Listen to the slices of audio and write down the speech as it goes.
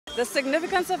The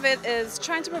significance of it is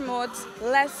trying to promote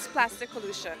less plastic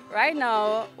pollution. Right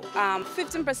now,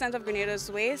 15% of Grenada's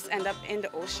waste end up in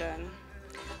the ocean,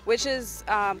 which is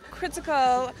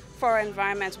critical for our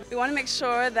environment. We want to make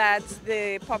sure that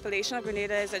the population of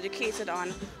Grenada is educated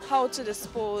on how to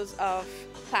dispose of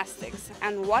plastics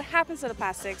and what happens to the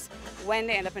plastics when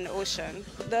they end up in the ocean.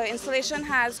 The installation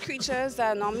has creatures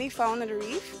that are normally found in the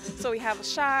reef. So we have a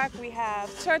shark, we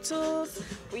have turtles,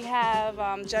 we have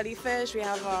jellyfish, we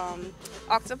have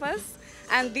octopus.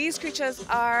 And these creatures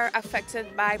are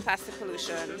affected by plastic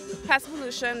pollution. Plastic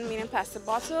pollution meaning plastic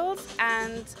bottles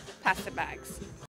and plastic bags.